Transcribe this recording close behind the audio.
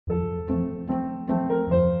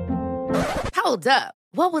Hold up.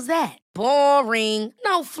 What was that? Boring.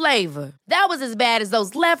 No flavor. That was as bad as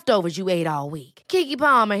those leftovers you ate all week. Keke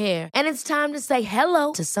Palmer here. And it's time to say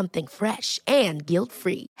hello to something fresh and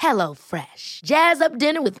guilt-free. Hello Fresh. Jazz up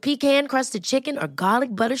dinner with pecan-crusted chicken or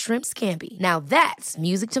garlic butter shrimp scampi. Now that's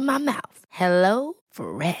music to my mouth. Hello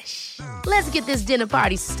Fresh. Let's get this dinner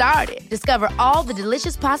party started. Discover all the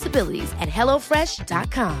delicious possibilities at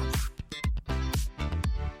hellofresh.com.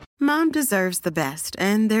 Mom deserves the best,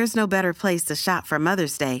 and there's no better place to shop for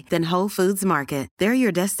Mother's Day than Whole Foods Market. They're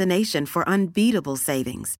your destination for unbeatable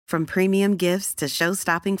savings, from premium gifts to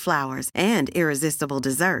show-stopping flowers and irresistible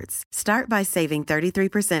desserts. Start by saving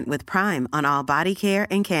 33% with Prime on all body care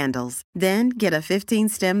and candles. Then get a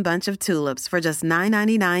 15-stem bunch of tulips for just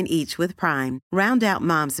 $9.99 each with Prime. Round out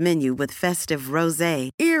Mom's menu with festive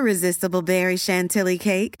rosé, irresistible berry chantilly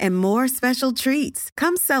cake, and more special treats.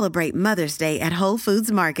 Come celebrate Mother's Day at Whole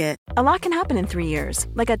Foods Market. A lot can happen in 3 years,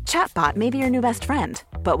 like a chatbot may be your new best friend.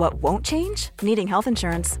 But what won't change? Needing health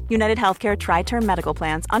insurance. United Healthcare Tri-Term Medical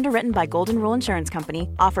Plans, underwritten by Golden Rule Insurance Company,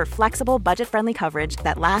 offer flexible, budget-friendly coverage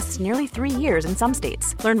that lasts nearly 3 years in some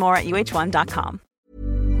states. Learn more at uh1.com.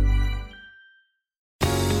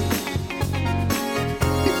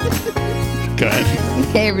 Go ahead.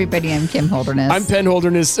 Hey, everybody, I'm Kim Holderness. I'm Penn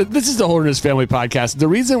Holderness. This is the Holderness Family Podcast. The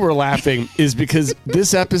reason we're laughing is because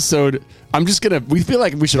this episode, we feel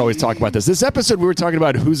like we should always talk about this. This episode, we were talking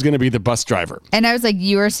about who's going to be the bus driver. And I was like,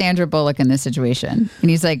 you are Sandra Bullock in this situation. And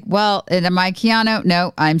he's like, well, am I Keanu?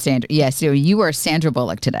 No, I'm Sandra. Yes, so you are Sandra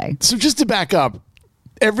Bullock today. So just to back up,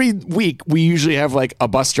 every week we usually have like a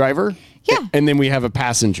bus driver. Yeah. And then we have a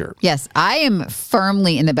passenger. Yes, I am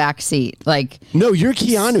firmly in the back seat. No, you're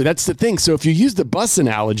Keanu. That's the thing. So if you use the bus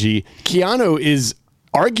analogy, Keanu is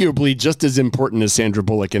arguably just as important as Sandra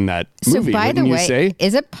Bullock in that movie. So by the way,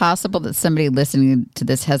 is it possible that somebody listening to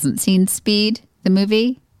this hasn't seen Speed, the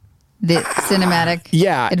movie? The cinematic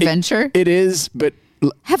adventure? It is, but...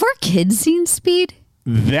 Have our kids seen Speed?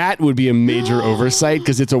 That would be a major oversight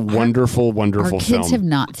because it's a wonderful, wonderful film. Our kids have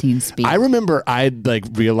not seen Speed. I remember I'd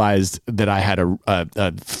realized that I had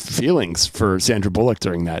a feelings for Sandra Bullock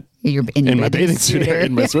during that. You're in my bathing suit area,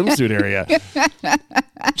 in my swimsuit area.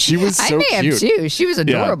 She was so cute. I may have too. She was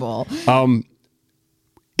adorable. Yeah.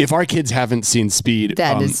 If our kids haven't seen Speed,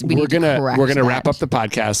 we're gonna wrap up the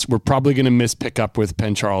podcast. We're probably gonna miss pickup with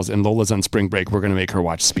Penn Charles, and Lola's on spring break. We're gonna make her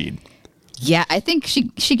watch Speed. Yeah, I think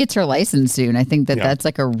she gets her license soon. I think that's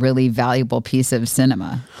like a really valuable piece of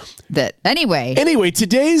cinema. Anyway,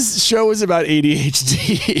 today's show is about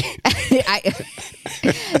ADHD.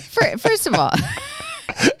 First of all,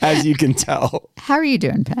 as you can tell, how are you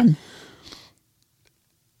doing, Penn?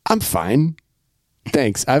 I'm fine,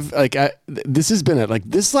 thanks. This has been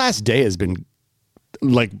this last day has been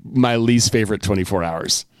like my least favorite 24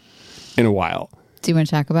 hours in a while. Do you want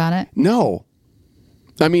to talk about it? No,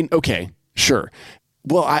 I mean, okay. Sure.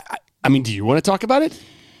 Well, I mean, do you want to talk about it?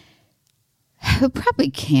 We probably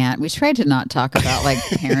can't. We try to not talk about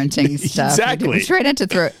parenting stuff. Exactly. We try not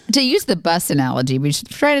to use the bus analogy. We should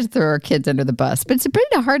try to throw our kids under the bus, but it's a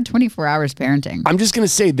pretty hard 24 hours parenting. I'm just going to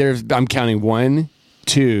say I'm counting 1,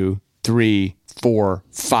 2, 3, 4,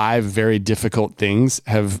 5 very difficult things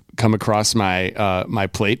have come across my my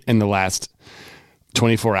plate in the last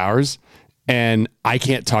 24 hours, and I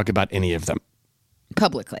can't talk about any of them.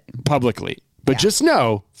 Publicly. But just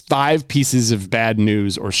know 5 pieces of bad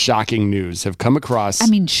news or shocking news have come across. I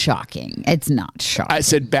mean, shocking. It's not shocking. I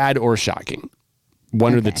said bad or shocking.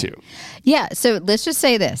 One or the two. Yeah. So let's just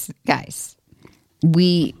say this, guys.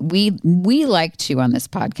 We like to, on this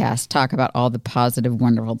podcast, talk about all the positive,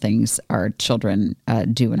 wonderful things our children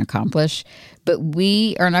do and accomplish. But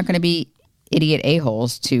we are not going to be idiot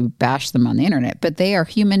a-holes to bash them on the internet. But they are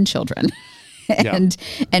human children. and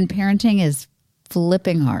parenting is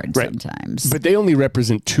flipping hard sometimes. But they only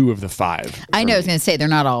represent 2 of the 5. I know. I was going to say they're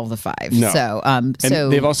not all of the 5. No. So, and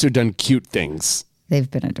they've also done cute things.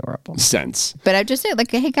 They've been adorable. Since. But I just say,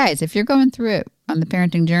 hey guys, if you're going through it on the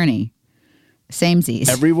parenting journey, samesies.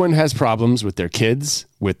 Everyone has problems with their kids,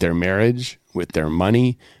 with their marriage, with their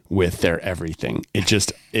money, with their everything.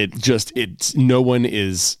 It's no one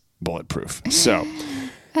is bulletproof. So.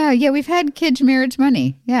 We've had kids, marriage,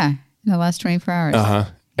 money. Yeah. In the last 24 hours. Uh-huh.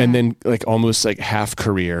 And then almost half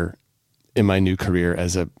career in my new career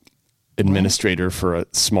as a administrator for a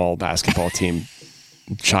small basketball team,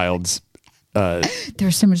 child's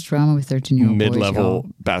there's so much drama with 13-year-old mid-level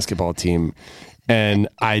basketball team. And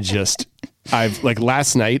I just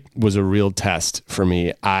Last night was a real test for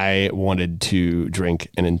me. I wanted to drink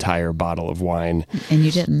an entire bottle of wine. And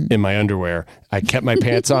you didn't. In my underwear. I kept my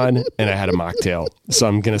pants on and I had a mocktail. So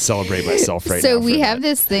I'm going to celebrate myself right now. So we have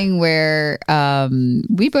this thing where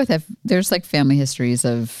we both have, there's like family histories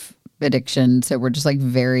of addiction. So we're just like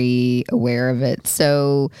very aware of it.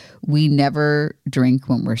 So we never drink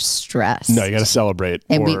when we're stressed. No, you got to celebrate.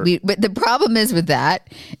 And but the problem is with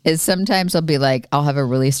that is sometimes I'll be like, I'll have a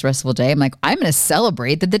really stressful day. I'm like, I'm going to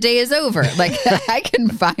celebrate that the day is over. Like I can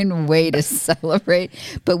find a way to celebrate,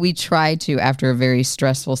 but we try to after a very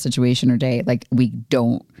stressful situation or day, like we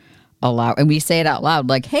don't allow, and we say it out loud,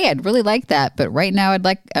 like, hey, I'd really like that, but right now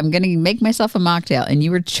I'm going to make myself a mocktail. And you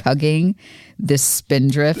were chugging this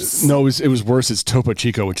Spindrifts. No, it was worse. It's Topo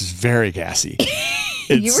Chico, which is very gassy.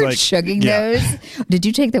 You were chugging those? Did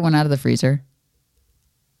you take that one out of the freezer?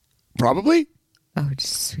 Probably. Oh,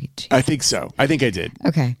 sweet Jesus. I think so. I think I did.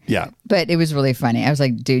 Okay. Yeah. But it was really funny. I was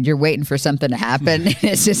like, dude, you're waiting for something to happen.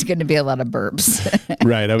 It's just going to be a lot of burps.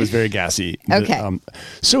 Right. I was very gassy. Okay.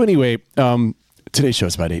 So anyway, today's show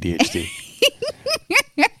is about ADHD.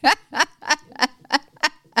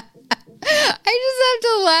 I just have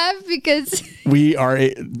to laugh because we are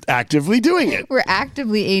actively doing it. We're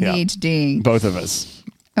actively ADHDing. Yeah, both of us.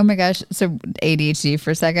 Oh my gosh. So ADHD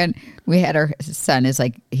for a second. We had our son is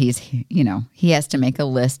like, he has to make a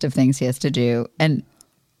list of things he has to do. And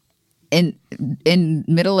in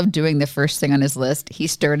middle of doing the first thing on his list, he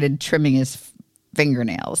started trimming his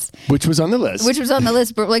fingernails. Which was on the list.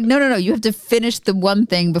 But like, no. You have to finish the one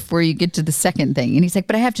thing before you get to the second thing. And he's like,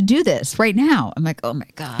 but I have to do this right now. I'm like, oh my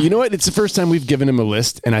God. You know what? It's the first time we've given him a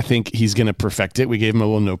list and I think he's going to perfect it. We gave him a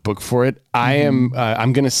little notebook for it. I'm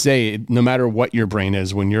going to say no matter what your brain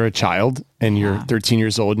is, when you're a child and you're 13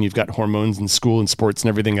 years old and you've got hormones and school and sports and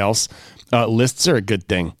everything else, lists are a good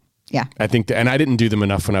thing. Yeah. I think and I didn't do them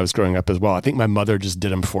enough when I was growing up as well. I think my mother just did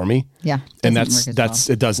them for me. Yeah. And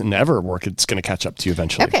it doesn't ever work. It's going to catch up to you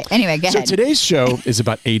eventually. Okay. Anyway, go ahead. So today's show is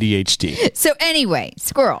about ADHD. So anyway,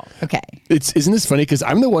 squirrel. Okay. Isn't this funny? Because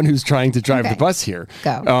I'm the one who's trying to drive the bus here.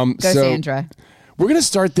 Go, Sandra. We're going to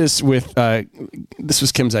start this with, this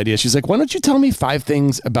was Kim's idea. She's like, why don't you tell me 5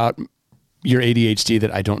 things about your ADHD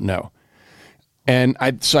that I don't know? And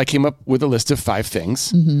so I came up with a list of 5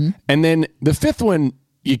 things. Mm-hmm. And then the 5th one,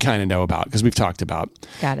 you kind of know about because we've talked about.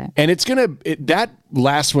 Got it. And that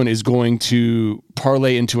last one is going to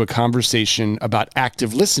parlay into a conversation about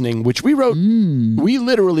active listening, which we wrote. We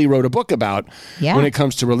literally wrote a book about when it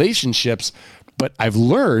comes to relationships. But I've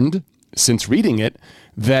learned since reading it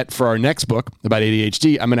that for our next book about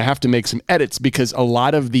ADHD, I'm going to have to make some edits because a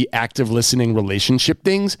lot of the active listening relationship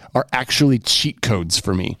things are actually cheat codes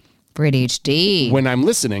for me. For ADHD. When I'm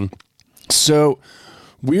listening. So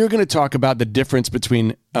we're going to talk about the difference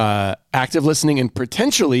between active listening and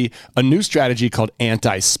potentially a new strategy called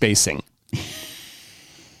anti-spacing.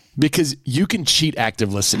 Because you can cheat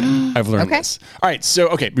active listening. I've learned this. All right. So,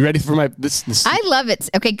 okay. Be ready for this? I love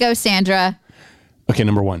it. Okay. Go, Sandra. Okay.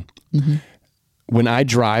 Number 1. Mm-hmm. When I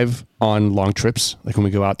drive on long trips, like when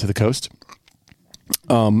we go out to the coast,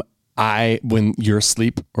 when you're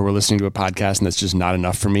asleep or we're listening to a podcast and that's just not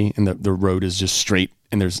enough for me and the road is just straight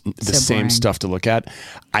and there's the same stuff to look at,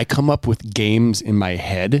 I come up with games in my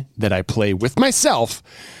head that I play with myself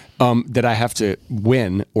that I have to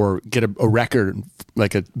win or get a record,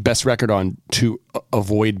 like a best record on to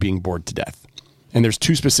avoid being bored to death. And there's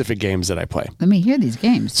 2 specific games that I play. Let me hear these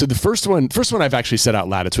games. So the first one I've actually said out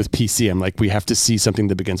loud. It's with PC. I'm like, we have to see something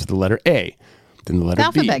that begins with the letter A. Then the letter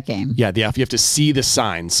alphabet B. game. Yeah, you have to see the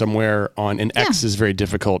sign somewhere on an X is very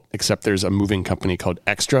difficult, except there's a moving company called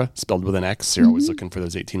Extra, spelled with an X. So you're always looking for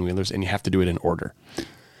those 18-wheelers, and you have to do it in order.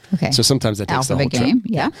 Okay. So sometimes that takes alphabet the whole game,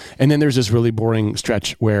 trip. yeah. And then there's this really boring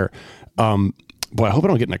stretch where, boy, I hope I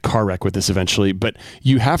don't get in a car wreck with this eventually, but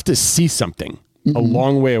you have to see something a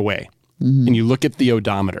long way away, and you look at the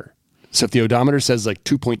odometer. So if the odometer says like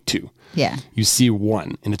 2.2, you see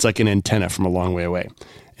 1, and it's like an antenna from a long way away.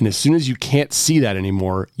 And as soon as you can't see that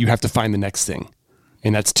anymore, you have to find the next thing.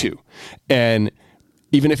 And that's 2. And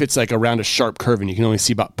even if it's like around a sharp curve and you can only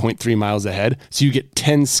see about 0.3 miles ahead. So you get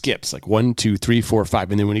 10 skips, like 1, 2, 3, 4, 5.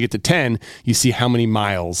 And then when you get to 10, you see how many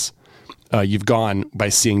miles you've gone by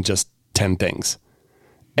seeing just 10 things.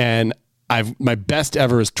 And my best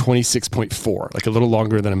ever is 26.4, like a little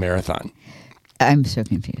longer than a marathon. I'm so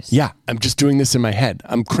confused. Yeah. I'm just doing this in my head.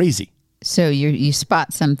 I'm crazy. So you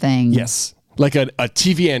spot something. Yes. Like a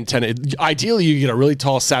TV antenna. Ideally, you get a really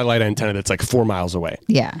tall satellite antenna that's like 4 miles away.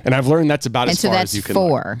 Yeah. And I've learned that's about as far as you can. So that's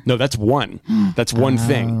 4. No, that's 1. That's one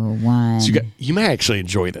thing. 1. So you may actually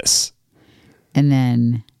enjoy this. And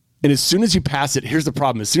then And as soon as you pass it, here's the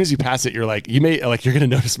problem. As soon as you pass it, you're like, you're going to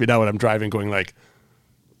notice me now when I'm driving going like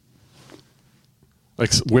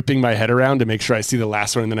whipping my head around to make sure I see the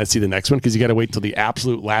last one and then I see the next one, because you got to wait till the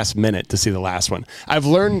absolute last minute to see the last one. I've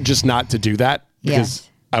learned just not to do that because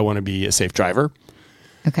I want to be a safe driver.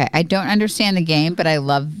 Okay. I don't understand the game, but I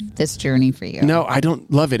love this journey for you. No, I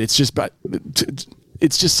don't love it. It's just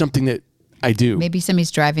something that I do. Maybe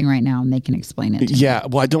somebody's driving right now and they can explain it. Yeah.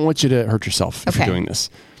 Well, I don't want you to hurt yourself if you're doing this.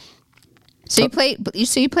 So you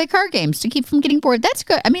play card games to keep from getting bored. That's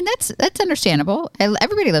good. I mean, that's understandable.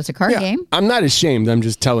 Everybody loves a card game. I'm not ashamed. I'm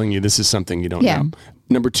just telling you this is something you don't know.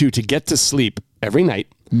 Number 2, to get to sleep every night,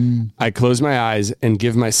 I close my eyes and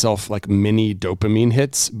give myself like mini dopamine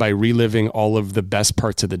hits by reliving all of the best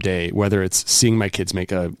parts of the day, whether it's seeing my kids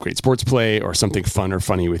make a great sports play or something fun or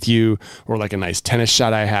funny with you, or like a nice tennis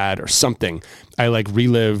shot I had or something. I like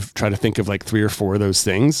relive, try to think of like 3 or 4 of those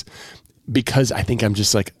things, because I think I'm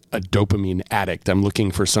just like a dopamine addict. I'm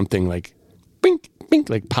looking for something like bink, bink,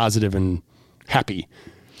 like positive and happy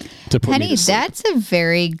to put me to sleep. That's a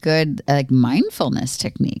very good like mindfulness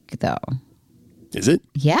technique though. Is it?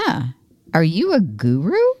 Yeah. Are you a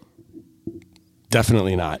guru?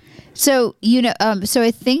 Definitely not. So, so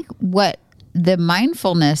I think what the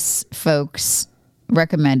mindfulness folks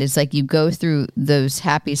recommend is like you go through those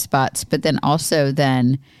happy spots, but then also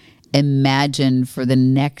then imagine for the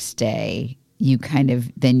next day, you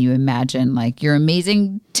imagine like your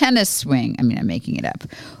amazing tennis swing. I mean, I'm making it up.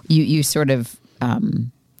 You sort of,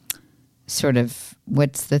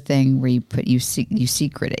 what's the thing where you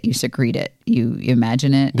secrete it, you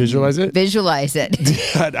imagine it, visualize it.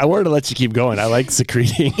 I wanted to let you keep going. I like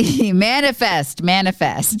secreting. manifest.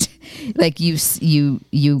 Like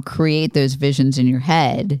you create those visions in your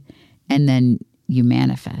head and then you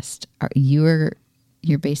manifest.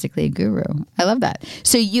 You're basically a guru. I love that.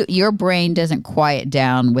 So your brain doesn't quiet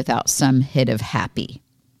down without some hit of happy.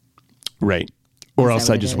 Right. Or else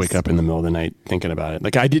I just wake up in the middle of the night thinking about it.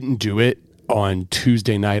 Like I didn't do it on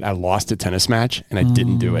Tuesday night. I lost a tennis match and I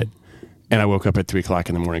didn't do it. And I woke up at 3:00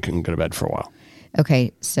 in the morning, couldn't go to bed for a while.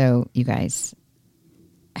 Okay. So you guys,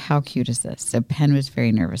 how cute is this? So Penn was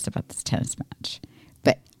very nervous about this tennis match,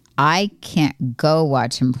 but I can't go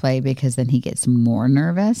watch him play because then he gets more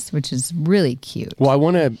nervous, which is really cute. Well,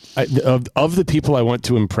 of the people I want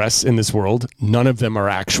to impress in this world, none of them are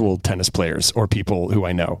actual tennis players or people who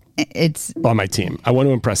I know. It's on my team. I want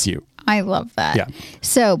to impress you. I love that. Yeah.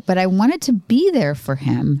 So, but I wanted to be there for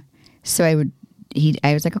him. So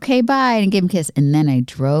I was like, okay, bye, and gave him a kiss. And then I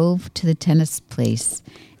drove to the tennis place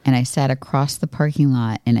and I sat across the parking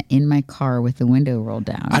lot and in my car with the window rolled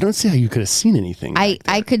down. I don't see how you could have seen anything. I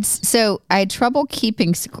had trouble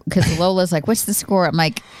keeping, because Lola's like, what's the score? I'm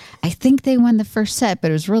like, I think they won the first set, but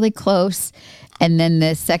it was really close. And then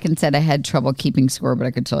the second set, I had trouble keeping score, but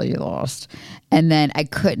I could tell you lost. And then I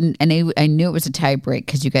couldn't, and I knew it was a tie break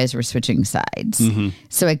because you guys were switching sides. Mm-hmm.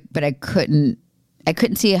 So I couldn't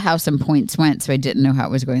see how some points went, so I didn't know how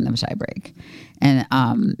it was going in the tie break. And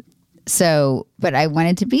but I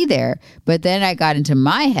wanted to be there. But then I got into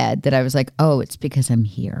my head that I was like, oh, it's because I'm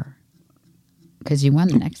here. Because you won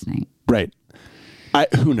the next night. Right.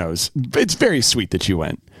 Who knows? It's very sweet that you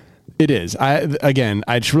went. It is.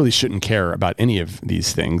 I really shouldn't care about any of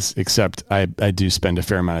these things, except I do spend a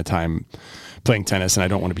fair amount of time playing tennis, and I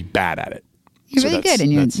don't want to be bad at it. You're really good,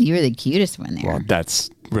 and you were the cutest one there. Well, that's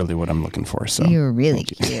really what I'm looking for. So you were really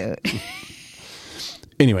cute.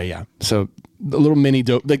 Anyway, yeah. So a little mini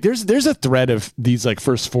dope. Like there's a thread of these like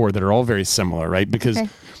first 4 that are all very similar, right? Because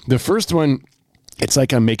the first one, it's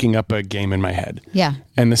like I'm making up a game in my head. Yeah.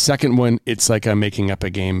 And the second one, it's like I'm making up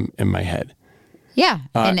a game in my head. Yeah.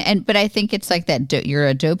 But I think it's like that. You're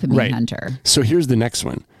a dopamine hunter. So here's the next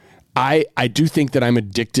one. I do think that I'm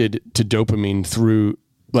addicted to dopamine through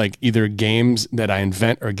like either games that I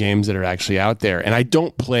invent or games that are actually out there. And I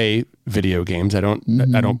don't play video games. I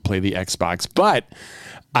don't play the Xbox, but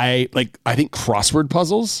I think crossword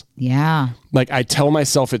puzzles. Yeah. Like I tell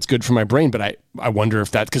myself it's good for my brain, but I wonder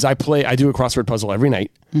if that, because I do a crossword puzzle every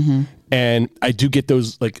night, and I do get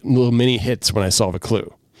those like little mini hits when I solve a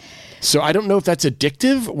clue. So I don't know if that's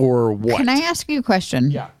addictive or what. Can I ask you a question?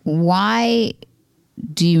 Yeah. Why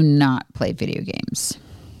do you not play video games?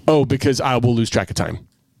 Oh, because I will lose track of time.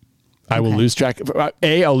 I will lose track.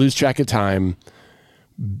 I'll lose track of time.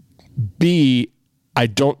 B, I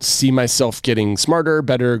don't see myself getting smarter,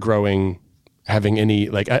 better, growing, having any,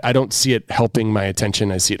 like, I don't see it helping my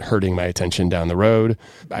attention. I see it hurting my attention down the road.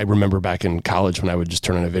 I remember back in college when I would just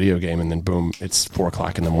turn on a video game and then boom, it's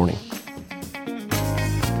 4:00 in the morning.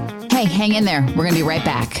 Hey, hang in there. We're going to be right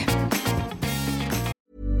back.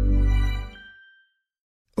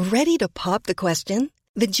 Ready to pop the question?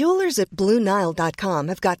 The jewelers at BlueNile.com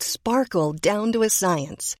have got sparkle down to a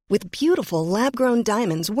science with beautiful lab-grown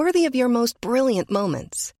diamonds worthy of your most brilliant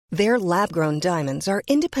moments. Their lab-grown diamonds are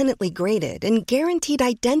independently graded and guaranteed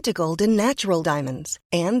identical to natural diamonds,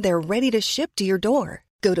 and they're ready to ship to your door.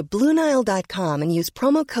 Go to BlueNile.com and use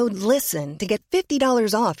promo code LISTEN to get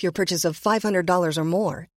 $50 off your purchase of $500 or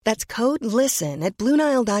more. That's code LISTEN at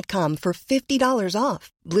BlueNile.com for $50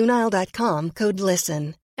 off. BlueNile.com, code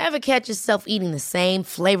LISTEN. Ever catch yourself eating the same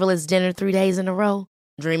flavorless dinner 3 days in a row?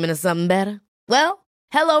 Dreaming of something better? Well,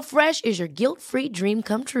 HelloFresh is your guilt-free dream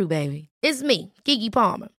come true, baby. It's me, Keke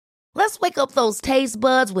Palmer. Let's wake up those taste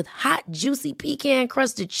buds with hot, juicy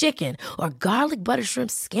pecan-crusted chicken or garlic butter shrimp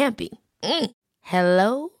scampi.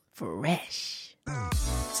 Hello Fresh.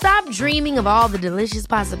 Stop dreaming of all the delicious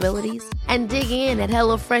possibilities and dig in at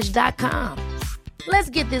HelloFresh.com. Let's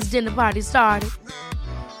get this dinner party started.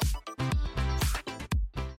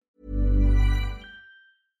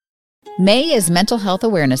 May is Mental Health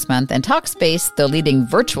Awareness Month, and Talkspace, the leading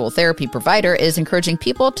virtual therapy provider, is encouraging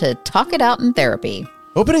people to talk it out in therapy.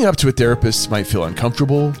 Opening up to a therapist might feel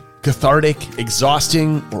uncomfortable, cathartic,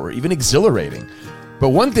 exhausting, or even exhilarating. But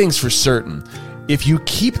one thing's for certain, if you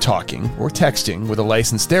keep talking or texting with a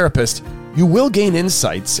licensed therapist, you will gain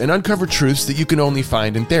insights and uncover truths that you can only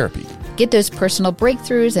find in therapy. Get those personal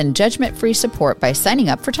breakthroughs and judgment-free support by signing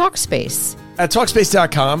up for Talkspace. At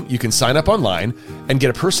Talkspace.com, you can sign up online and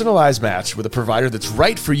get a personalized match with a provider that's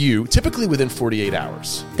right for you, typically within 48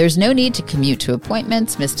 hours. There's no need to commute to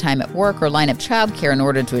appointments, miss time at work, or line up childcare in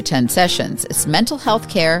order to attend sessions. It's mental health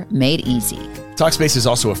care made easy. Talkspace is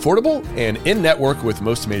also affordable and in-network with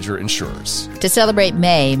most major insurers. To celebrate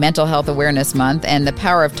May, Mental Health Awareness Month, and the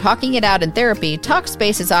power of talking it out in therapy,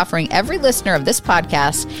 Talkspace is offering every listener of this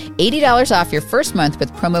podcast $80 off your first month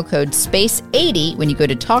with promo code SPACE80 when you go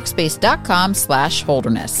to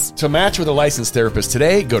Talkspace.com/Holderness. To match with a licensed therapist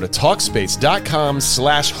today, go to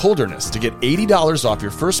Talkspace.com/Holderness to get $80 off your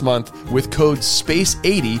first month with code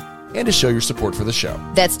SPACE80 and to show your support for the show.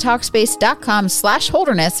 That's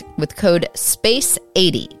Talkspace.com/Holderness with code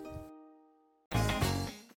SPACE80.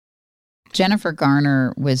 Jennifer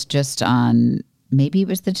Garner was just on, maybe it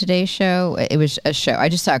was the Today Show. It was a show. I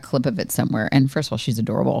just saw a clip of it somewhere. And first of all, she's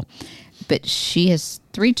adorable. But she has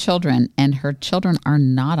 3 children, and her children are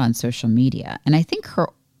not on social media. And I think her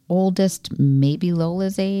oldest, maybe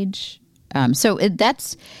Lola's age. She at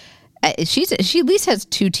least has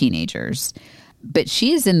 2 teenagers. But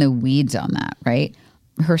she is in the weeds on that, right?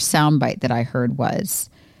 Her soundbite that I heard was,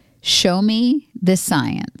 show me the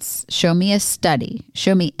science, show me a study,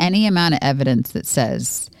 show me any amount of evidence that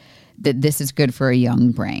says that this is good for a young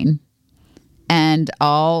brain, and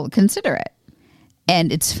I'll consider it.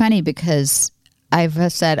 And it's funny because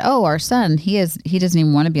I've said, our son, he doesn't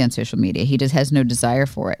even want to be on social media. He just has no desire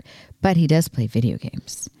for it, but he does play video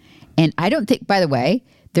games. And I don't think, by the way,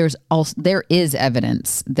 there is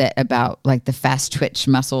evidence that about like the fast twitch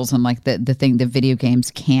muscles and like the video games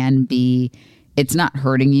can be, it's not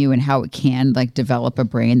hurting you and how it can like develop a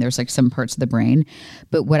brain. There's like some parts of the brain.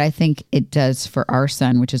 But what I think it does for our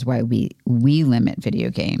son, which is why we limit video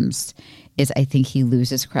games, is I think he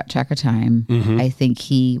loses track of time. Mm-hmm. I think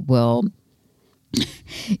he will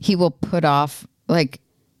put off like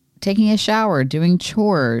taking a shower, doing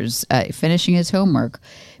chores, finishing his homework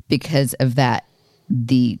because of that.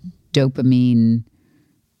 The dopamine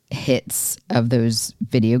hits of those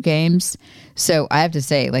video games. So I have to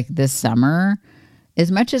say, like this summer, as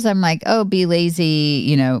much as I'm like, be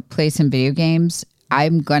lazy, play some video games,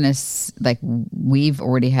 I'm going to, we've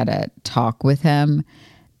already had a talk with him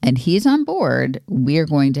and he's on board. We're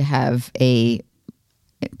going to have a,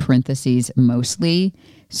 parentheses, mostly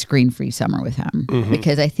screen-free summer with him. Mm-hmm.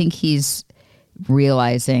 Because I think he's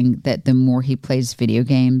realizing that the more he plays video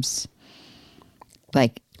games,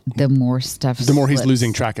 like the more stuff the more he's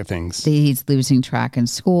losing track of things. He's losing track in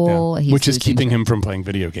school. Yeah. Which is keeping him from playing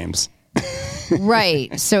video games.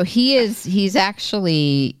 Right. So he is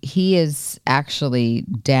actually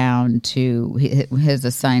down to his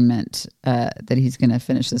assignment that he's going to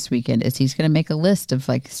finish this weekend is he's going to make a list of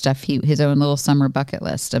like stuff his own little summer bucket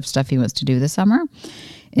list of stuff he wants to do this summer.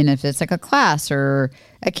 And if it's like a class or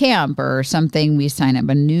a camp or something, we sign up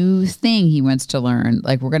a new thing he wants to learn.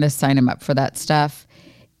 Like we're going to sign him up for that stuff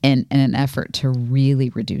in an effort to really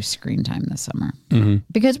reduce screen time this summer. Mm-hmm.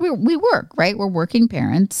 Because we work, right? We're working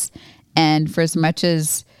parents. And for as much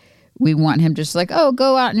as we want him just like,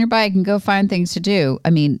 go out on your bike and go find things to do. I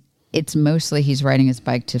mean, it's mostly he's riding his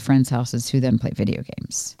bike to friends' houses who then play video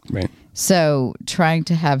games. Right. So trying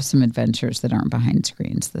to have some adventures that aren't behind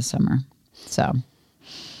screens this summer. So...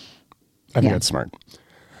 I think that's smart.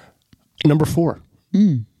 Number 4.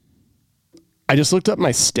 I just looked up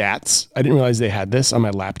my stats. I didn't realize they had this on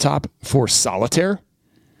my laptop for solitaire.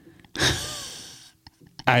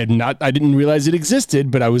 I didn't realize it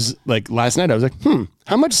existed, but I was like, last night I was like,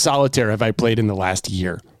 how much solitaire have I played in the last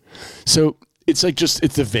year? So it's like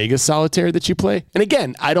it's the Vegas solitaire that you play. And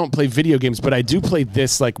again, I don't play video games, but I do play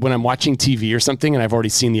this like when I'm watching TV or something and I've already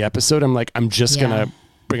seen the episode, I'm like, I'm just going to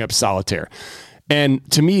bring up solitaire. And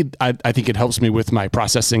to me, I think it helps me with my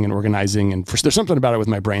processing and organizing. And there's something about it with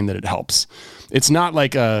my brain that it helps. It's not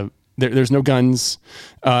like there's no guns.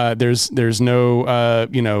 There's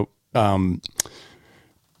no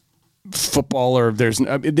football, or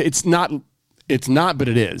it's not, but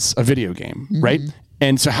it is a video game, right?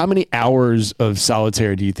 And so, how many hours of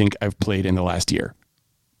solitaire do you think I've played in the last year?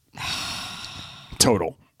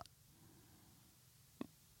 Total.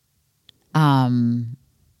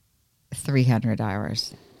 300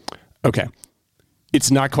 hours. Okay.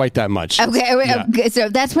 It's not quite that much. Okay. So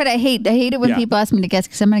that's what I hate. I hate it when people ask me to guess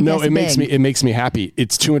because I'm going to guess it makes me happy.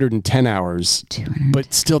 It's 210 hours.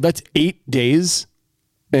 But still, that's 8 days,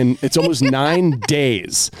 and it's almost 9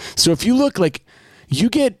 days. So if you look, like, you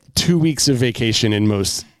get 2 weeks of vacation in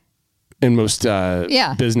most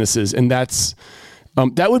businesses, and that's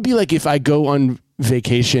that would be like if I go on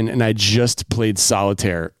vacation and I just played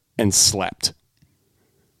solitaire and slept.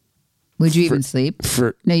 Would you even sleep?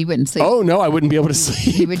 No, you wouldn't sleep. Oh no, I wouldn't be able to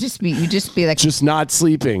sleep. You'd just be like just not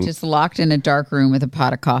sleeping, just locked in a dark room with a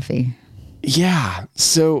pot of coffee. Yeah.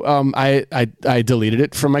 So I deleted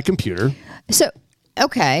it from my computer. So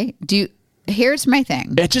okay, here's my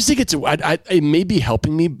thing. I just think it may be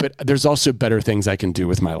helping me, but there's also better things I can do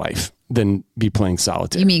with my life than be playing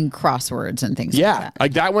solitaire. You mean crosswords and things? Yeah, like that.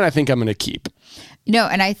 Like that one. I think I'm going to keep. No,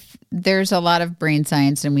 and there's a lot of brain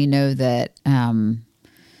science, and we know that.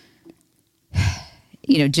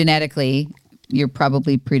 Genetically, you're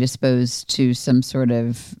probably predisposed to some sort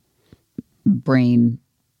of brain.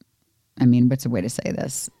 I mean, what's a way to say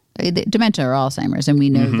this? Dementia or Alzheimer's. And we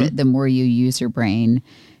know that the more you use your brain,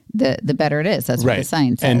 the better it is. That's what the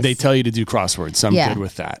science says. And they tell you to do crosswords. So I'm good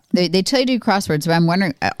with that. They tell you to do crosswords. So I'm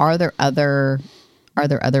wondering, are there other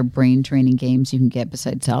brain training games you can get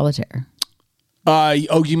besides solitaire?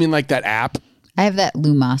 You mean like that app? I have that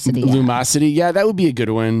Lumosity. Lumosity, yeah, that would be a good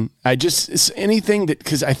one. It's anything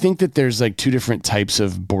because I think that there's like two different types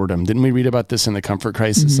of boredom. Didn't we read about this in the Comfort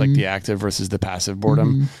Crisis, like the active versus the passive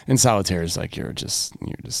boredom? And solitaire is like you're just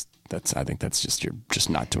I think that's just you're just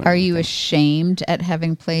not doing. Are you ashamed at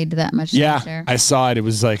having played that much solitaire? Yeah, I saw it. It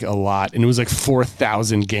was like a lot, and it was like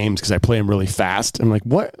 4,000 games because I play them really fast. I'm like,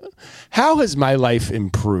 what? How has my life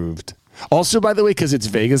improved? Also, by the way, because it's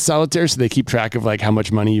Vegas solitaire, so they keep track of like how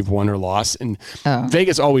much money you've won or lost, and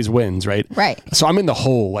Vegas always wins, right? Right. So I'm in the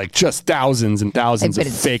hole, like just thousands and thousands of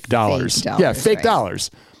fake dollars. Yeah, fake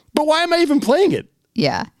dollars. But why am I even playing it?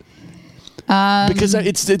 Yeah. Because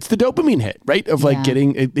it's the dopamine hit, right? Of like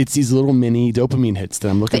getting it's these little mini dopamine hits that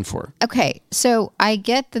I'm looking for. Okay, so I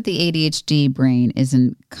get that the ADHD brain is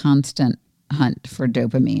in constant hunt for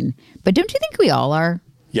dopamine, but don't you think we all are?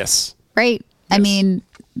 Yes. Right. Yes. I mean.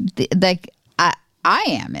 I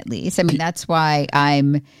am, at least. I mean, that's why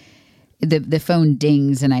I'm the phone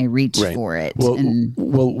dings and I reach for it.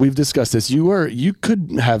 Well, we've discussed this. You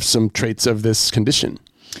could have some traits of this condition.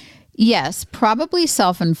 Yes, probably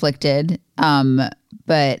self-inflicted.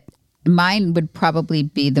 But mine would probably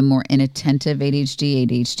be the more inattentive ADHD.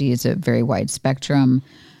 ADHD is a very wide spectrum.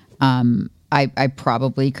 I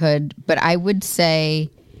probably could, but I would say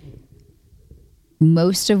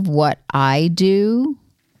most of what I do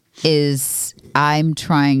is I'm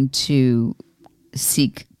trying to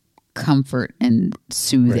seek comfort and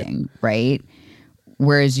soothing, right?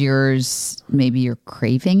 Whereas yours, maybe you're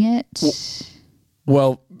craving it.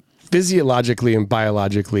 Well, physiologically and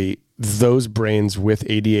biologically, those brains with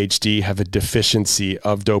ADHD have a deficiency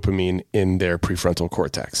of dopamine in their prefrontal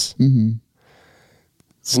cortex. Mm-hmm.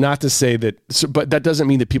 It's not to say that, but that doesn't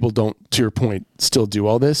mean that people don't, to your point, still do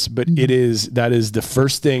all this. But that is the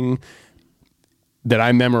first thing that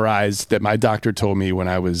I memorized that my doctor told me when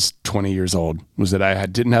I was 20 years old was that I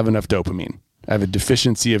didn't have enough dopamine. I have a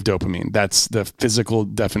deficiency of dopamine. That's the physical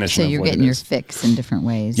definition of what it is. So you're getting your fix in different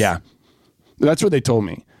ways. Yeah. That's what they told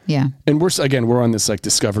me. Yeah. And we're on this like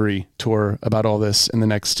discovery tour about all this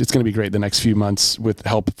it's going to be great the next few months with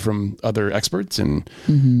help from other experts and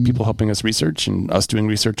people helping us research and us doing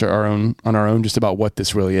research on our own just about what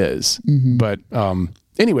this really is. Mm-hmm. But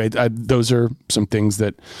anyway, those are some things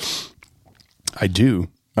that I do.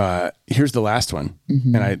 Here's the last one.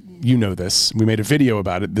 Mm-hmm. And you know this. We made a video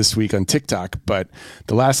about it this week on TikTok, but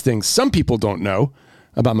the last thing some people don't know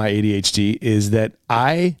about my ADHD is that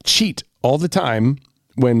I cheat all the time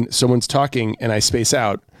when someone's talking and I space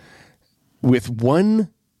out. with one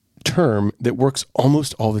term that works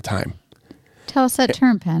almost all the time. Tell us that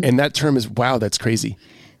term, Penn. And that term is, wow, that's crazy.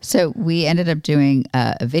 So we ended up doing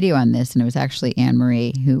a video on this, and it was actually Anne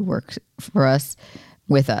Marie who worked for us,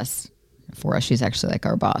 with us. For us, she's actually like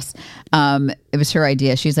our boss. It was her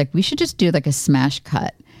idea. She's like, we should just do like a smash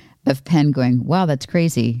cut of Penn going, wow, that's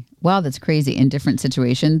crazy. Wow, that's crazy, in different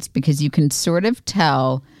situations, because you can sort of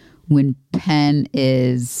tell when Penn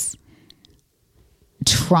is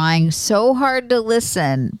trying so hard to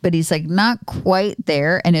listen, but he's like not quite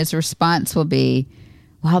there. And his response will be,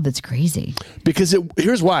 wow, that's crazy. Because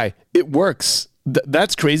here's why it works.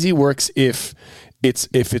 That's crazy works if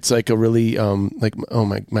it's like a really like, oh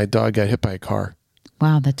my dog got hit by a car.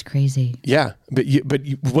 Wow, that's crazy. Yeah, but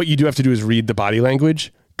what you do have to do is read the body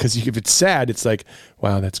language, because if it's sad, it's like,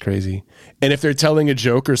 wow, that's crazy. And if they're telling a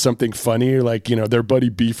joke or something funny, or like, their buddy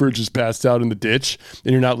Beefer just passed out in the ditch,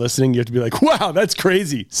 and you're not listening, you have to be like, wow, that's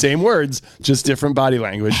crazy. Same words, just different body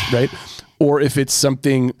language, right? Or if it's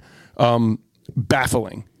something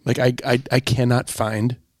baffling, like I cannot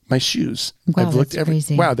find my shoes. Wow, I've looked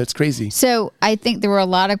crazy. Wow, that's crazy. So I think there were a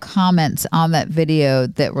lot of comments on that video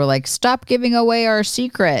that were like, stop giving away our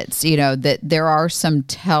secrets, that there are some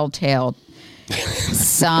telltale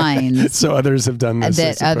signs. So others have done this.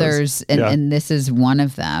 That others, and this is one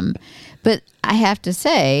of them. But I have to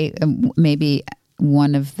say, maybe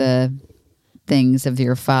one of the things of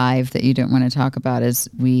your 5 that you don't want to talk about is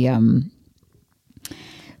we had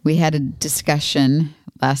a discussion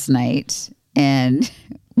last night, and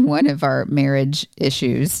one of our marriage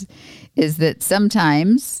issues is that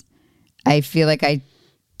sometimes I feel like I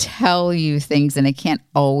tell you things and I can't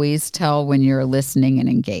always tell when you're listening and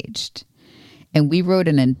engaged. And we wrote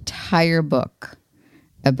an entire book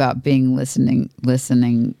about being listening.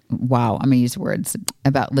 Wow. I'm going to use words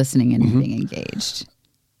about listening and being engaged.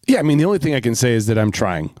 Yeah. I mean, the only thing I can say is that I'm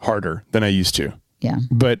trying harder than I used to. Yeah.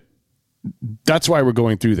 But that's why we're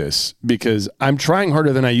going through this, because I'm trying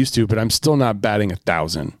harder than I used to, but I'm still not batting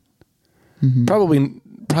 1,000. Probably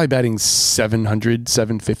batting 700,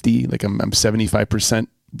 750. Like I'm 75%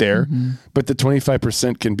 there, but the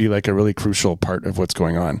 25% can be like a really crucial part of what's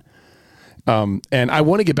going on. And I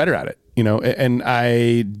want to get better at it, and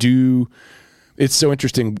I do. It's so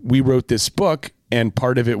interesting. We wrote this book, and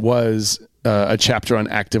part of it was a chapter on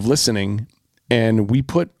active listening, and we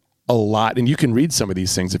put a lot, and you can read some of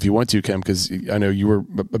these things if you want to, Kim, because I know you were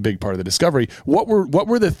a big part of the discovery. What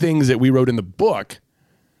were the things that we wrote in the book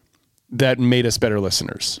that made us better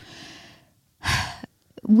listeners?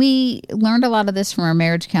 We learned a lot of this from our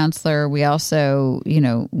marriage counselor. We also,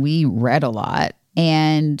 we read a lot,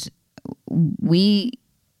 and we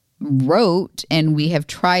wrote, and we have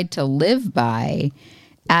tried to live by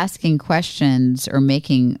asking questions or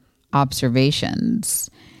making observations.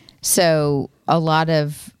 So a lot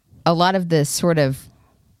of the sort of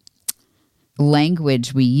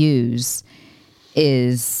language we use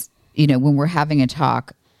is, when we're having a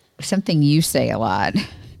talk, something you say a lot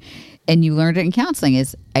and you learned it in counseling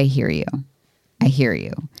is, I hear you.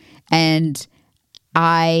 And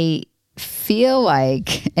I feel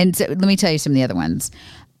like, and so let me tell you some of the other ones,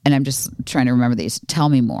 and I'm just trying to remember these. Tell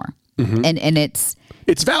me more. And it's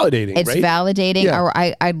validating. It's right? Validating. Yeah. Or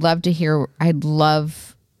I'd love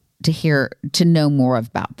to know more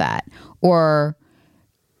about that. Or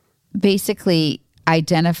basically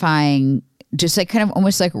identifying, just like kind of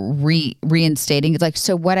almost like reinstating. It's like,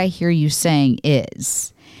 so what I hear you saying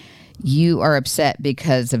is, you are upset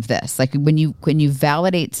because of this. Like when you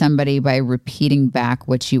validate somebody by repeating back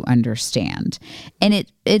what you understand. And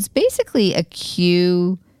it's basically a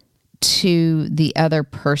cue to the other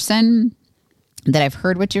person that I've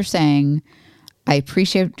heard what you're saying. I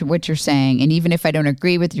appreciate what you're saying. And even if I don't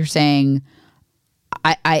agree with what you're saying,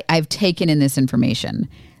 I've taken in this information.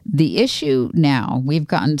 The issue now, we've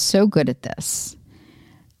gotten so good at this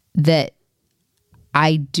that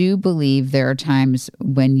I do believe there are times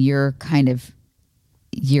when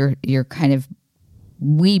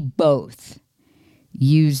we both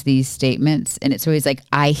use these statements, and it's always like,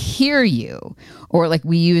 I hear you, or like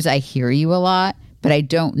we use I hear you a lot, but I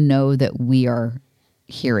don't know that we are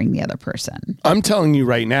hearing the other person. I'm telling you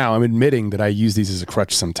right now, I'm admitting that I use these as a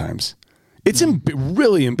crutch sometimes. It's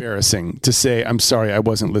really embarrassing to say, I'm sorry, I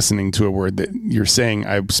wasn't listening to a word that you're saying.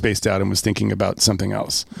 I spaced out and was thinking about something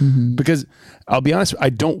else. Because I'll be honest, I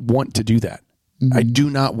don't want to do that. I do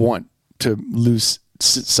not want to lose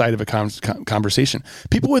sight of a conversation.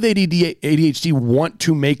 People with ADHD want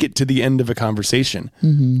to make it to the end of a conversation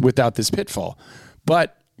without this pitfall.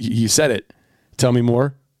 But you said it. Tell me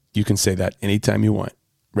more. You can say that anytime you want,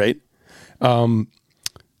 right? So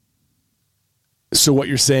what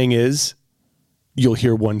you're saying is, you'll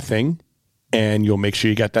hear one thing and you'll make sure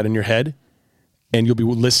you got that in your head, and you'll be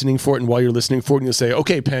listening for it. And while you're listening for it, you'll say,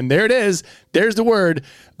 okay, pen, there it is. There's the word.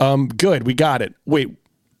 Good. We got it. Wait,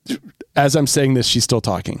 as I'm saying this, she's still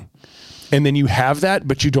talking. And then you have that,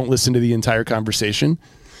 but you don't listen to the entire conversation.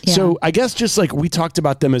 Yeah. So I guess just like we talked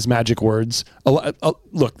about them as magic words.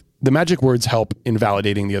 Look, the magic words help in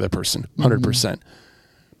validating the other person, 100%.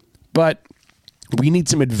 But we need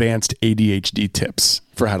some advanced ADHD tips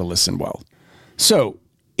for how to listen well. So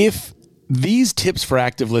if these tips for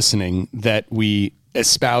active listening that we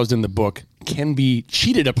espoused in the book can be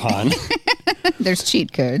cheated upon there's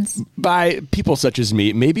cheat codes by people such as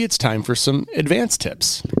me, maybe it's time for some advanced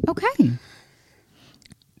tips. Okay.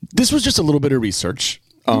 This was just a little bit of research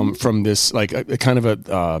from this, like a kind of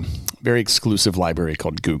a very exclusive library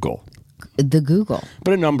called Google. The Google.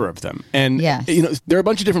 But a number of them. And, yes. There are a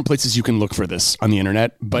bunch of different places you can look for this on the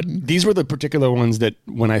internet, but these were the particular ones that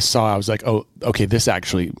when I saw, I was like, oh, okay, this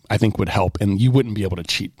actually I think would help, and you wouldn't be able to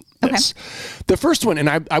cheat this. Okay. The first one, and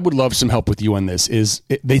I would love some help with you on this, is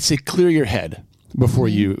they say clear your head before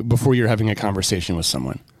you're having a conversation with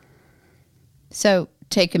someone. So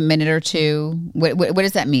take a minute or two. What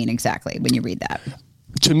does that mean exactly when you read that?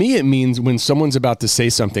 To me, it means when someone's about to say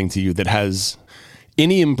something to you that has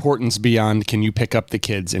any importance beyond can you pick up the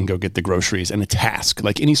kids and go get the groceries and a task,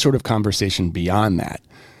 like any sort of conversation beyond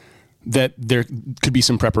that there could be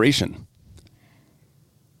some preparation.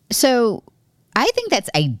 So I think that's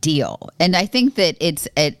ideal. And I think that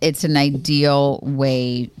it's an ideal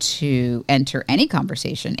way to enter any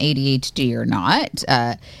conversation, ADHD or not.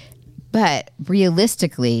 But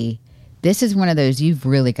realistically, this is one of those you've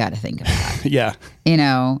really got to think about. Yeah.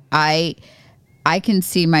 I can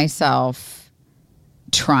see myself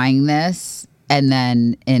trying this, and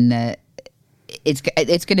then it's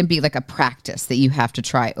going to be like a practice that you have to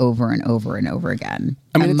try over and over and over again.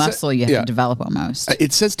 I mean, a muscle you have to develop almost.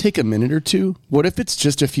 It says take a minute or two. What if it's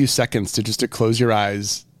just a few seconds to close your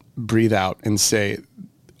eyes, breathe out, and say,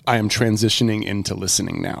 I am transitioning into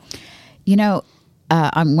listening now?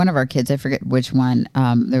 On one of our kids, I forget which one,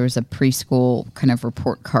 there was a preschool kind of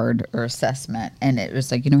report card or assessment, and it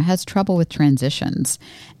was like, has trouble with transitions.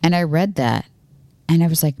 And I read that, and I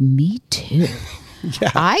was like, me too.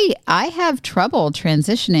 Yeah. I have trouble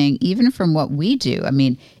transitioning even from what we do. I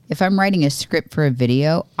mean, if I'm writing a script for a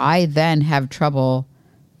video, I then have trouble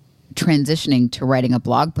transitioning to writing a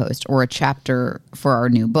blog post or a chapter for our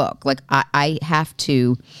new book. Like I have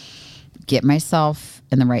to get myself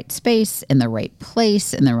in the right space, in the right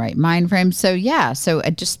place, in the right mind frame. So yeah,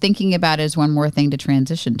 just thinking about it as one more thing to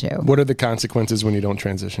transition to. What are the consequences when you don't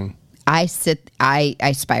transition? I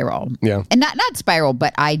spiral. Yeah. And not spiral,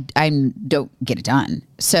 but I don't get it done.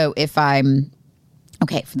 So if I'm,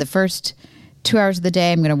 okay, for the first 2 hours of the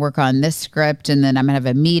day, I'm going to work on this script, and then I'm going to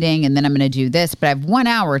have a meeting, and then I'm going to do this, but I have 1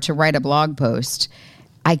 hour to write a blog post.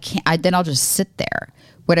 Then I'll just sit there.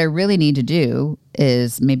 What I really need to do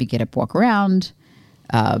is maybe get up, walk around,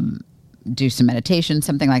 do some meditation,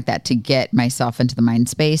 something like that, to get myself into the mind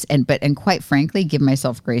space. And quite frankly, give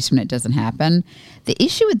myself grace when it doesn't happen. The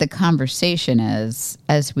issue with the conversation is,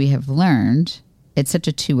 as we have learned, it's such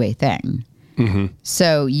a two-way thing. Mm-hmm.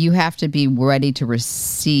 So you have to be ready to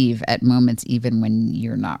receive at moments, even when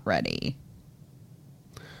you're not ready.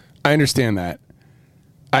 I understand that.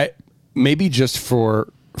 Maybe just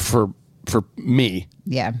for me.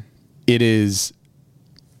 Yeah. It's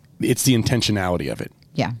the intentionality of it.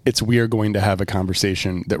 Yeah. We are going to have a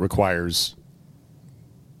conversation that requires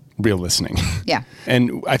real listening. Yeah.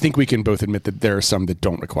 And I think we can both admit that there are some that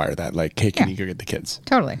don't require that. Like, hey, can you go get the kids?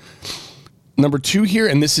 Totally. Number 2 here,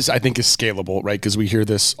 and this is, I think, is scalable, right? Because we hear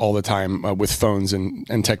this all the time with phones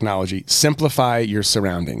and technology. Simplify your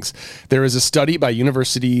surroundings. There is a study by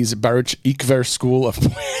University's Baruch Ikver School of,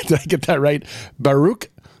 did I get that right?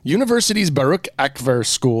 University's Baruch Akver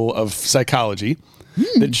School of Psychology.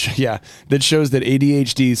 That shows that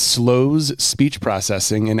ADHD slows speech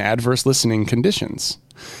processing in adverse listening conditions,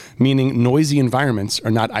 meaning noisy environments are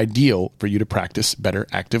not ideal for you to practice better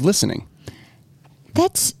active listening.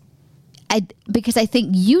 Because I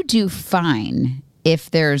think you do fine if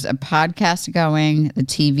there's a podcast going, the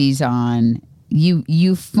TV's on,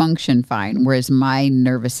 you function fine, whereas my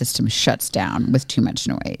nervous system shuts down with too much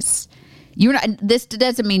noise. This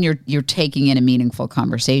doesn't mean you're taking in a meaningful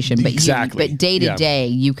conversation, but exactly. But day to day,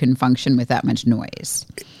 you can function with that much noise.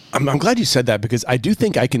 I'm glad you said that, because I do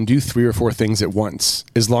think I can do 3 or 4 things at once,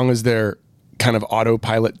 as long as they're kind of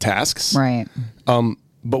autopilot tasks. Right.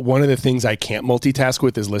 But one of the things I can't multitask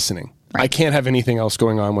with is listening. Right. I can't have anything else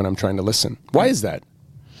going on when I'm trying to listen. Why is that?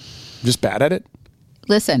 Just bad at it?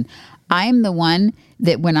 Listen, I'm the one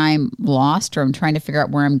that when I'm lost or I'm trying to figure out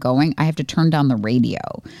where I'm going, I have to turn down the radio.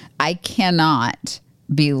 I cannot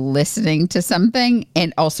be listening to something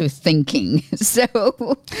and also thinking. So,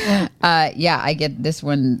 I get this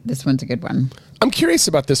one. This one's a good one. I'm curious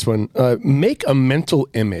about this one. Make a mental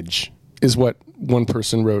image is what one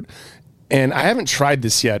person wrote. And I haven't tried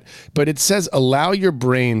this yet, but it says allow your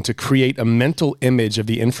brain to create a mental image of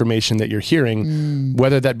the information that you're hearing,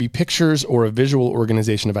 whether that be pictures or a visual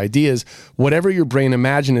organization of ideas. Whatever your brain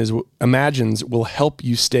imagines will help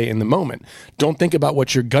you stay in the moment. Don't think about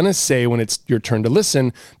what you're going to say when it's your turn to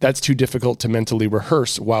listen. That's too difficult to mentally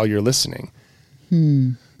rehearse while you're listening.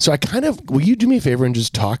 So will you do me a favor and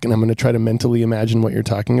just talk, and I'm going to try to mentally imagine what you're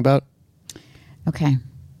talking about? Okay.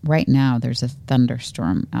 Right now, there's a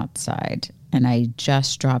thunderstorm outside, and I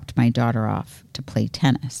just dropped my daughter off to play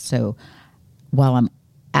tennis. So while I'm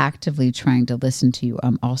actively trying to listen to you,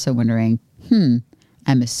 I'm also wondering, I'm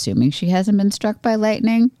assuming she hasn't been struck by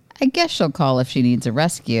lightning. I guess she'll call if she needs a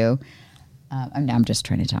rescue. I'm just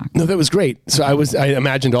trying to talk. No, that was great. So I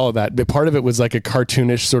imagined all of that, but part of it was like a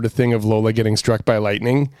cartoonish sort of thing of Lola getting struck by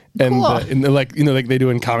lightning, and Cool. like they do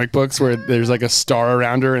in comic books where there's like a star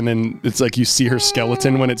around her, and then it's like you see her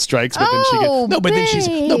skeleton when it strikes, but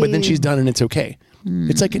then she's done, and it's okay.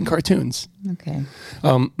 It's like in cartoons. Okay.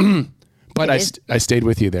 But I stayed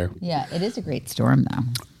with you there. Yeah, it is a great storm, though.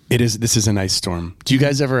 It is. This is a nice storm. Do you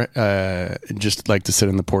guys ever just like to sit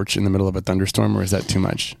on the porch in the middle of a thunderstorm, or is that too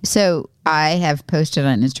much? So I have posted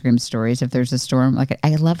on Instagram stories if there's a storm. Like,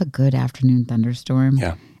 I love a good afternoon thunderstorm.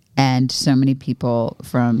 Yeah. And so many people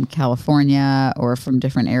from California or from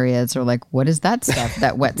different areas are like, what is that stuff,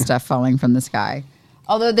 that wet stuff falling from the sky?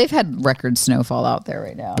 Although they've had record snowfall out there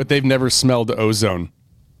right now. But they've never smelled ozone.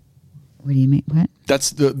 What do you mean? What? That's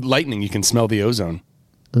the lightning. You can smell the ozone.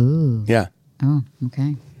 Ooh. Yeah. Oh,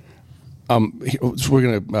 okay. So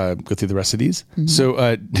we're gonna go through the rest of these. Mm-hmm. So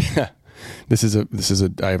I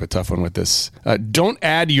have a tough one with this. Don't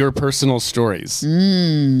add your personal stories.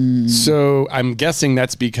 So I'm guessing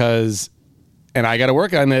that's because, and I got to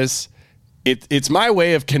work on this. It's my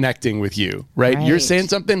way of connecting with you, right? You're saying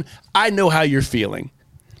something. I know how you're feeling.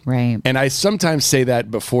 Right. And I sometimes say that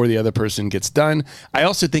before the other person gets done. I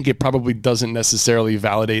also think it probably doesn't necessarily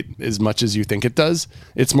validate as much as you think it does.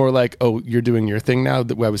 It's more like, oh, you're doing your thing now.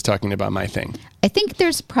 That I was talking about my thing. I think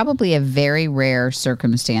there's probably a very rare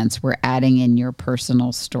circumstance where adding in your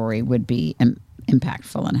personal story would be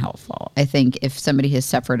impactful and helpful. I think if somebody has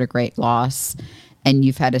suffered a great loss and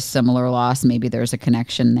you've had a similar loss, maybe there's a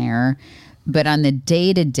connection there. But on the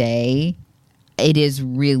day-to-day, it is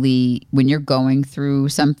really, when you're going through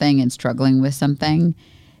something and struggling with something,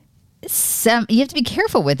 you have to be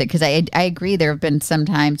careful with it, because I agree. There have been some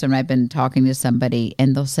times when I've been talking to somebody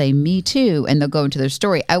and they'll say, me too, and they'll go into their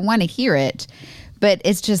story. I want to hear it, but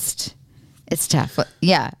it's tough.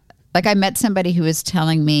 Yeah. Like, I met somebody who was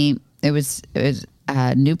telling me, it was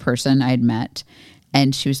a new person I had met,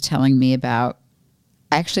 and she was telling me about,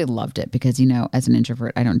 I actually loved it because, as an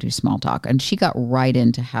introvert, I don't do small talk. And she got right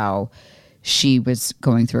into how she was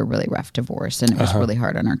going through a really rough divorce, and it was really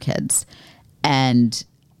hard on our kids. And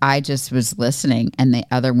I just was listening, and the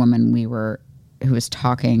other woman who was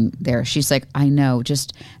talking there, she's like, I know,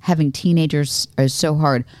 just having teenagers is so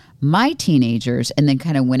hard. My teenagers, and then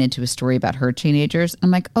kind of went into a story about her teenagers. I'm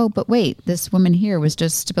like, oh, but wait, this woman here was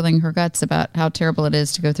just spilling her guts about how terrible it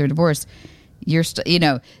is to go through a divorce. You're so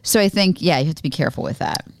I think, you have to be careful with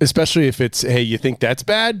that. Especially if it's, hey, you think that's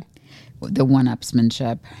bad? The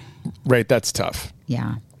one-upsmanship. Right, that's tough.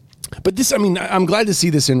 Yeah. But this, I'm glad to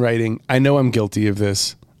see this in writing. I know I'm guilty of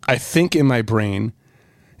this. I think in my brain,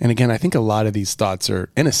 and again, I think a lot of these thoughts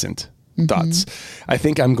are innocent thoughts. I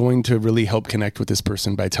think I'm going to really help connect with this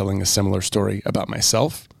person by telling a similar story about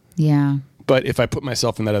myself. Yeah. But if I put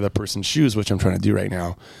myself in that other person's shoes, which I'm trying to do right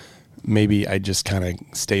now, maybe I just kind of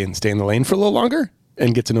stay in the lane for a little longer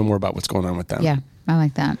and get to know more about what's going on with them. Yeah, I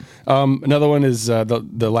like that. Another one is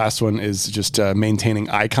the last one is just maintaining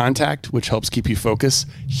eye contact, which helps keep you focused.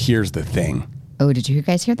 Here's the thing. Oh, did you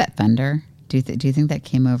guys hear that thunder? Do you think that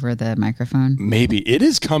came over the microphone? Maybe. It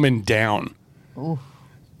is coming down. Ooh.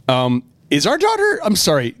 Is our daughter, I'm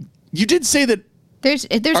sorry, you did say that there's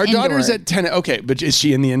our indoor. daughter's at 10. Okay, but is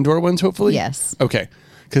she in the indoor ones, hopefully? Yes. Okay,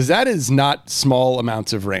 because that is not small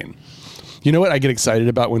amounts of rain. You know what I get excited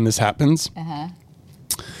about when this happens?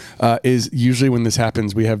 Is usually when this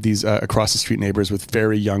happens, we have these across the street neighbors with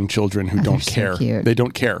very young children who don't care. So they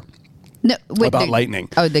don't care. No, about lightning.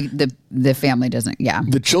 Oh, the family doesn't. Yeah.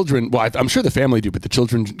 The children, well, I'm sure the family do, but the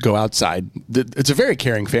children go outside. It's a very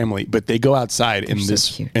caring family, but they go outside in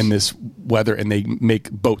this weather, and they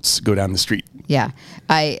make boats go down the street. Yeah,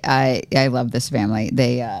 I love this family.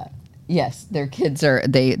 They, Yes, their kids are.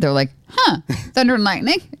 They're like, thunder and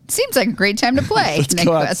lightning. Seems like a great time to play. Let's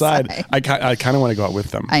go outside. I kind of want to go out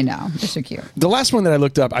with them. I know, they're so cute. The last one that I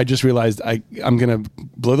looked up, I just realized I'm gonna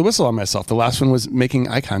blow the whistle on myself. The last one was making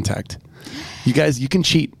eye contact. You guys, you can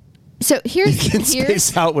cheat. So You can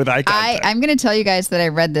space out with eye contact. I'm going to tell you guys that I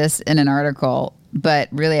read this in an article, but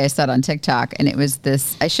really I saw it on TikTok, and it was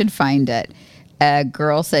this. I should find it. A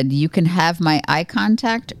girl said, "You can have my eye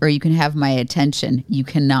contact, or you can have my attention. You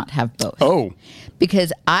cannot have both." Oh,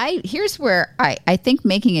 because here's where I think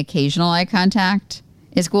making occasional eye contact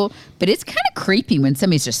is cool, but it's kind of creepy when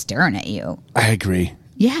somebody's just staring at you. I agree.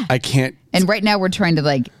 Yeah, I can't. And right now we're trying to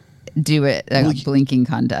like do a blinking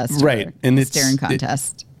contest, right? And it's staring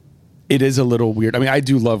contest. It is a little weird. I mean, I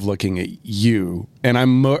do love looking at you, and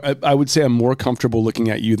I would say I'm more comfortable looking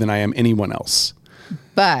at you than I am anyone else.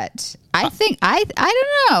 But I think I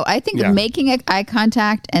don't know. I think making eye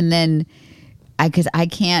contact and then because I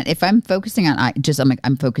can't, if I'm focusing on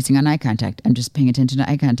I'm focusing on eye contact. I'm just paying attention to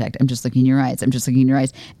eye contact. I'm just looking in your eyes. I'm just looking in your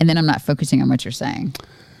eyes, and then I'm not focusing on what you're saying.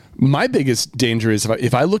 My biggest danger is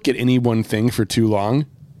if I look at any one thing for too long.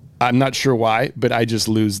 I'm not sure why, but I just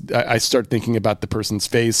lose. I start thinking about the person's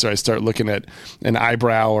face, or I start looking at an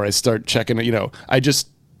eyebrow, or I start checking. I just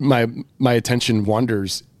my attention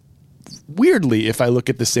wanders. Weirdly, if I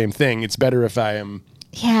look at the same thing, it's better if I am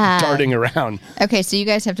darting around. Okay, so you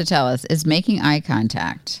guys have to tell us: is making eye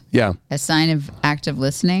contact a sign of active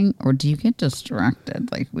listening, or do you get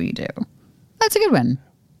distracted like we do? That's a good one.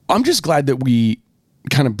 I'm just glad that we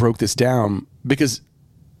kind of broke this down because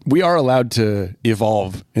we are allowed to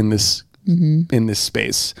evolve in this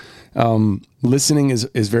space. Listening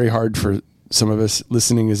is very hard for some of us.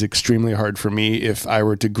 Listening is extremely hard for me. If I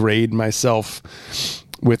were to grade myself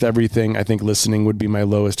with everything, I think listening would be my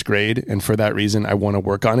lowest grade. And for that reason, I want to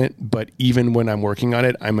work on it. But even when I'm working on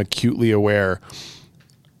it, I'm acutely aware,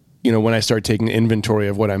 when I start taking inventory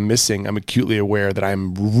of what I'm missing, I'm acutely aware that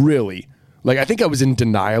I'm really, I think I was in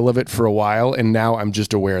denial of it for a while. And now I'm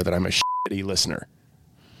just aware that I'm a shitty listener.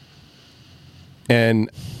 And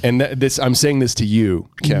I'm saying this to you,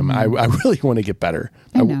 Kim. Mm-hmm. I really want to get better.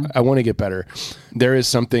 I want to get better. There is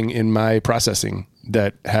something in my processing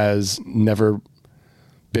that has never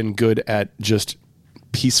been good at just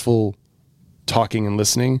peaceful talking and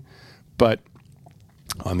listening. But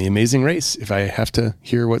on The Amazing Race, if I have to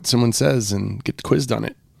hear what someone says and get quizzed on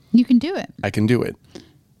it, you can do it. I can do it.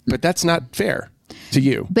 But that's not fair to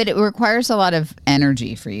you. But it requires a lot of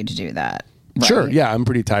energy for you to do that. Right. Sure. Yeah. I'm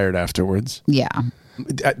pretty tired afterwards. Yeah.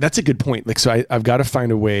 That's a good point. I've got to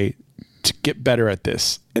find a way to get better at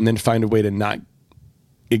this and then find a way to not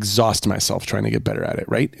exhaust myself trying to get better at it.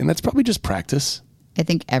 Right. And that's probably just practice. I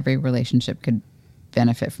think every relationship could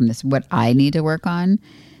benefit from this. What I need to work on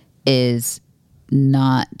is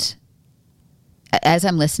not, as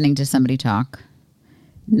I'm listening to somebody talk,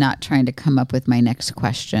 not trying to come up with my next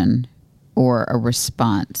question or a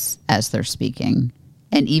response as they're speaking.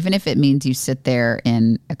 And even if it means you sit there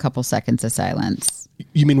in a couple seconds of silence.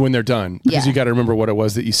 You mean when they're done? Because you got to remember what it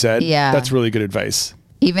was that you said? Yeah. That's really good advice.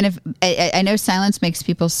 Even if, I know silence makes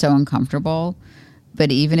people so uncomfortable,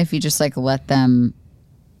 but even if you just let them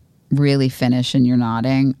really finish and you're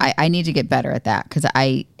nodding, I need to get better at that because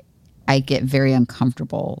I get very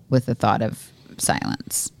uncomfortable with the thought of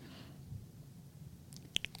silence.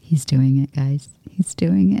 He's doing it, guys. He's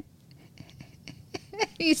doing it.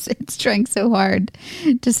 He's trying so hard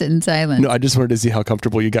to sit in silence. No, I just wanted to see how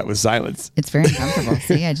comfortable you got with silence. It's very uncomfortable.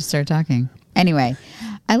 See, I just started talking. Anyway,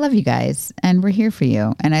 I love you guys, and we're here for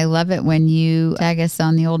you. And I love it when you tag us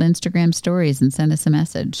on the old Instagram stories and send us a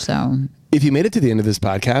message. So, if you made it to the end of this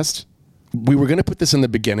podcast, we were going to put this in the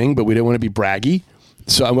beginning, but we didn't want to be braggy.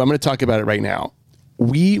 So I'm going to talk about it right now.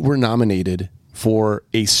 We were nominated for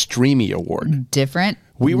a Streamy Award. Different.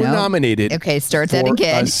 We were nominated. Okay, start that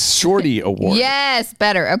again. A Shorty Award. Yes,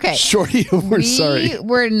 better. Okay. Shorty Award, sorry. We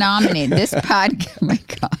were nominated. This podcast, oh my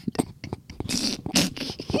God.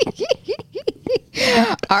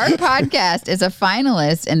 Our podcast is a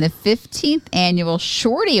finalist in the 15th Annual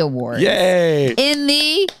Shorty Award. Yay. In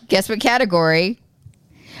the, guess what category?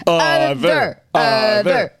 Other.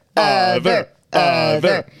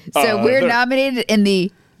 So we're nominated in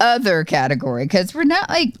the other category because we're not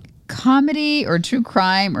comedy or true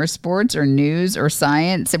crime or sports or news or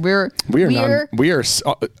science. We are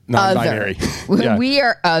non-binary. Yeah. We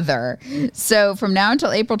are other. So from now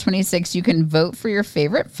until April 26th, you can vote for your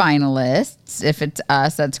favorite finalists. If it's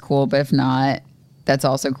us, that's cool. But if not, that's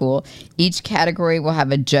also cool. Each category will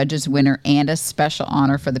have a judge's winner and a special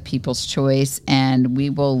honor for the People's Choice. And we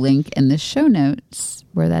will link in the show notes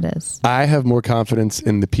where that is. I have more confidence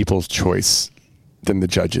in the People's Choice than the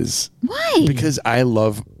judges. Why? Because I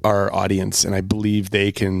love our audience and I believe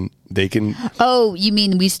they can. Oh, you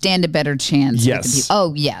mean we stand a better chance? with Yes. the people?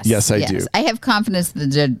 Oh, yes. Yes, I do. I have confidence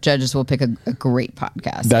that the judges will pick a great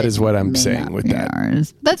podcast. That is what I'm saying with that.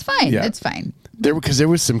 Ours. That's fine. Yeah. That's fine. Because there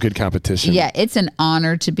was some good competition. Yeah, it's an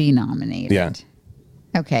honor to be nominated. Yeah.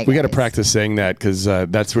 Okay. We got to guys. practice saying that because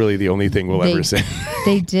that's really the only thing we'll ever say.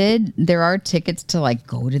 They did. There are tickets to like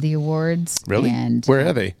go to the awards. Really? And where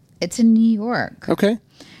are they? it's in New York. Okay.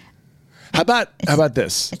 How about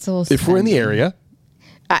this? It's a little if we're in the spendy. area.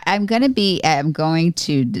 I'm going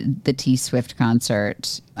to the T Swift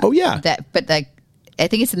concert. Oh yeah. But I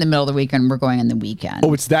think it's in the middle of the weekend. We're going on the weekend.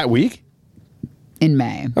 Oh, it's that week? In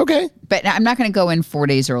May. Okay. But I'm not going to go in 4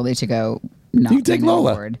 days early to go. No, You can take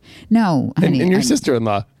Lola. Award. No, honey. And your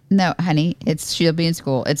sister-in-law. No, honey. She'll be in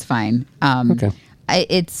school. It's fine. Okay.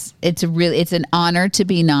 It's an honor to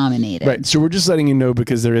be nominated. Right. So we're just letting you know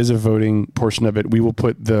because there is a voting portion of it. We will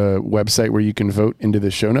put the website where you can vote into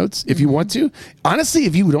the show notes if you want to. Honestly,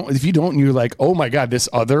 if you don't, you're like, oh my God, this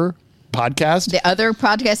other podcast. The other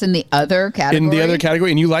podcast in the other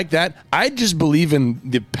category. And you like that, I just believe in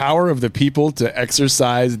the power of the people to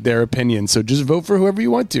exercise their opinion. So just vote for whoever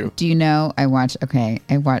you want to. Do you know, I watched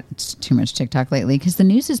too much TikTok lately because the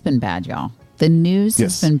news has been bad, y'all. The news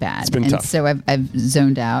has been bad. It's been tough. So I've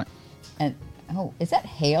zoned out. And is that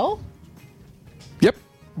hail? Yep.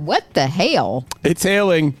 What the hail? It's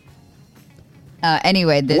hailing.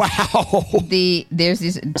 Anyway, Wow. There's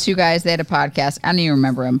these two guys. They had a podcast. I don't even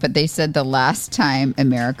remember them, but they said the last time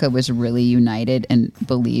America was really united and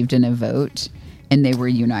believed in a vote, and they were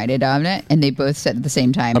united on it, and they both said at the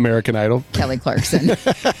same time, American Idol. Kelly Clarkson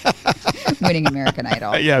winning American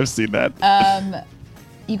Idol. Yeah, I've seen that.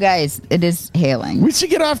 You guys, it is hailing. We should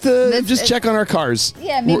get off check on our cars.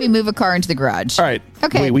 Yeah, maybe move a car into the garage. All right.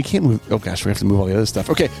 Okay. Wait, we can't move. Oh gosh, we have to move all the other stuff.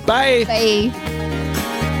 Okay. Bye. Bye.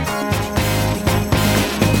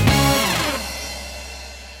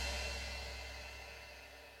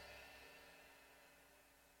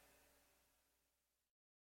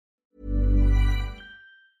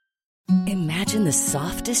 Imagine the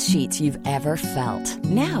softest sheets you've ever felt.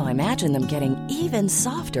 Now imagine them getting even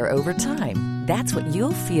softer over time. That's what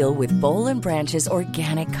you'll feel with Boll & Branch's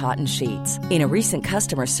organic cotton sheets. In a recent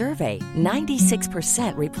customer survey,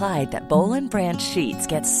 96% replied that Boll & Branch sheets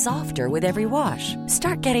get softer with every wash.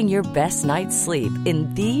 Start getting your best night's sleep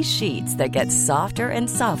in these sheets that get softer and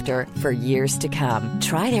softer for years to come.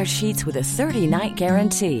 Try their sheets with a 30-night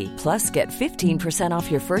guarantee. Plus, get 15%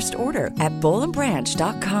 off your first order at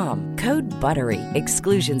bollandbranch.com. Code BUTTERY.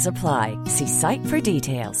 Exclusions apply. See site for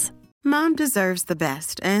details. Mom deserves the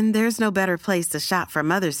best, and there's no better place to shop for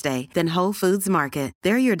Mother's Day than Whole Foods Market.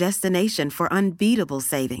 They're your destination for unbeatable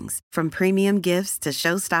savings, from premium gifts to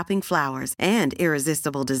show-stopping flowers and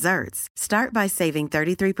irresistible desserts. Start by saving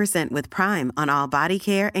 33% with Prime on all body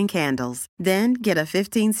care and candles. Then get a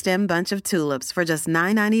 15-stem bunch of tulips for just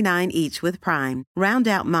 $9.99 each with Prime. Round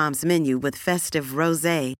out Mom's menu with festive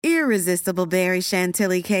rosé, irresistible berry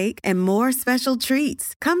chantilly cake, and more special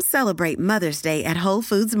treats. Come celebrate Mother's Day at Whole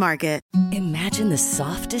Foods Market. Imagine the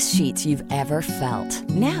softest sheets you've ever felt.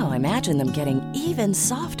 Now imagine them getting even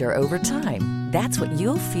softer over time. That's what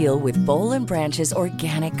you'll feel with Boll & Branch's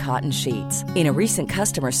organic cotton sheets. In a recent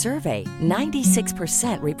customer survey,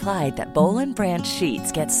 96% replied that Boll & Branch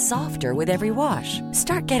sheets get softer with every wash.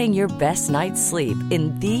 Start getting your best night's sleep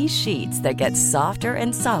in these sheets that get softer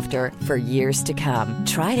and softer for years to come.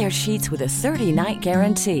 Try their sheets with a 30-night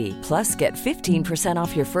guarantee. Plus, get 15%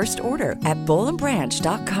 off your first order at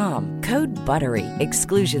bollandbranch.com. Code BUTTERY.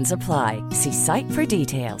 Exclusions apply. See site for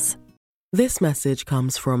details. This message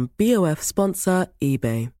comes from BOF sponsor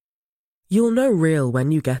eBay. You'll know real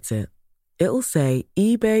when you get it. It'll say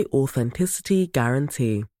eBay Authenticity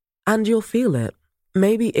Guarantee. And you'll feel it.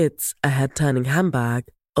 Maybe it's a head-turning handbag,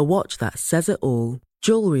 a watch that says it all,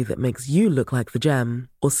 jewelry that makes you look like the gem,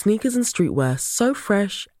 or sneakers and streetwear so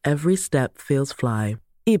fresh every step feels fly.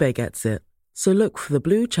 eBay gets it. So look for the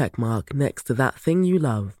blue check mark next to that thing you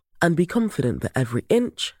love. And be confident that every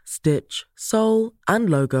inch, stitch, sole, and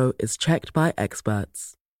logo is checked by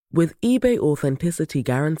experts. With eBay Authenticity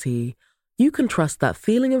Guarantee, you can trust that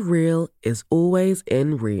feeling of real is always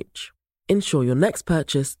in reach. Ensure your next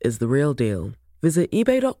purchase is the real deal. Visit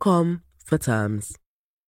ebay.com for terms.